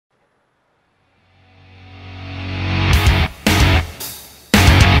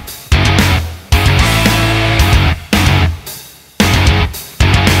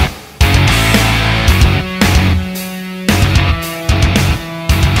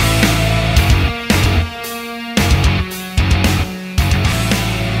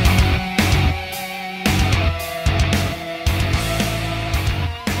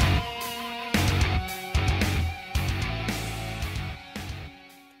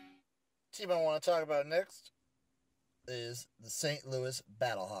team I want to talk about next is the St. Louis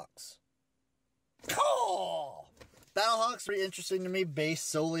Battlehawks. Call! Battlehawks are pretty interesting to me based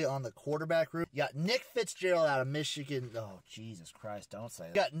solely on the quarterback group. You got Nick Fitzgerald out of Michigan. Oh, Jesus Christ, don't say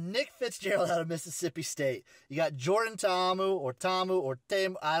that. You got Nick Fitzgerald out of Mississippi State. You got Jordan Ta'amu or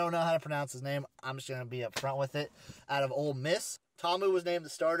Tam. I don't know how to pronounce his name. I'm just going to be up front with it. Out of Ole Miss. Ta'amu was named the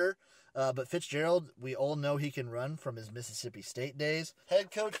starter. But Fitzgerald, we all know he can run from his Mississippi State days. Head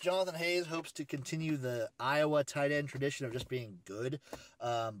coach Jonathan Hayes hopes to continue the Iowa tight end tradition of just being good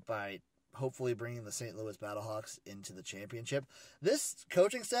by hopefully bringing the St. Louis Battlehawks into the championship. This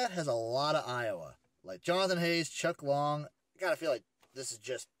coaching staff has a lot of Iowa. Like Jonathan Hayes, Chuck Long. I gotta feel like this is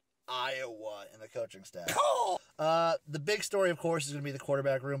just Iowa in the coaching staff. The big story, of course, is going to be the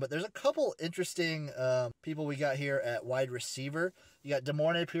quarterback room, but there's a couple interesting people we got here at wide receiver. You got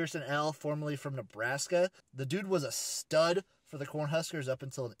DeMornay Pearson L., formerly from Nebraska. The dude was a stud for the Cornhuskers up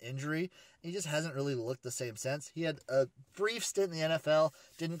until an injury. He just hasn't really looked the same since. He had a brief stint in the NFL,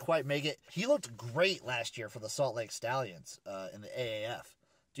 didn't quite make it. He looked great last year for the Salt Lake Stallions in the AAF.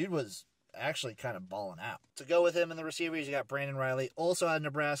 Dude was actually kind of balling out. To go with him in the receivers, you got Brandon Riley, also out of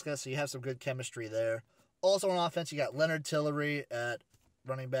Nebraska, so you have some good chemistry there. Also on offense, you got Leonard Tillery at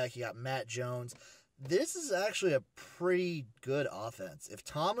running back. You got Matt Jones. This is actually a pretty good offense. If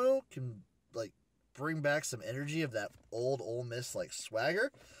Ta'amu can bring back some energy of that old Ole Miss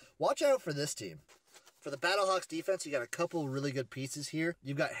swagger, watch out for this team. For the Battlehawks defense, you got a couple really good pieces here.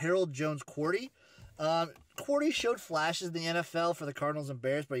 You've got Harold Jones-Quarty. Quarty showed flashes in the NFL for the Cardinals and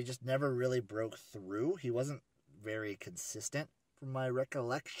Bears, but he just never really broke through. He wasn't very consistent from my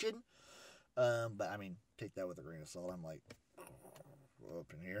recollection. But I mean, take that with a grain of salt. I'm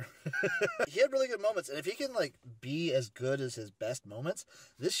up in here. He had really good moments, and if he can be as good as his best moments,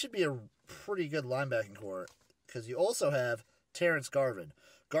 this should be a pretty good linebacking core. Because you also have Terrence Garvin.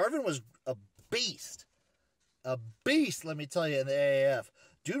 Garvin was a beast, let me tell you, in the AAF.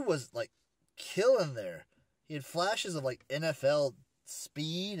 Dude was killing there. He had flashes of NFL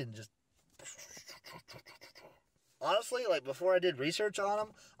speed and just. Honestly, before I did research on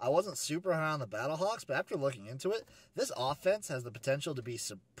him, I wasn't super high on the Battlehawks, but after looking into it, this offense has the potential to be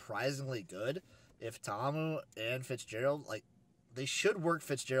surprisingly good if Ta'amu and Fitzgerald, they should work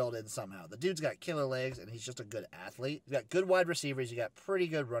Fitzgerald in somehow. The dude's got killer legs, and he's just a good athlete. You've got good wide receivers. You got pretty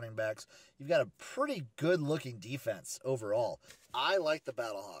good running backs. You've got a pretty good-looking defense overall. I like the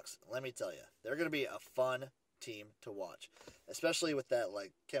Battlehawks. Let me tell you, they're going to be a fun team to watch, especially with that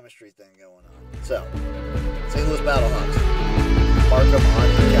chemistry thing going on. So, St. Louis Battlehawks, mark them on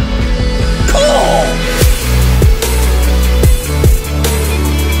your calendar.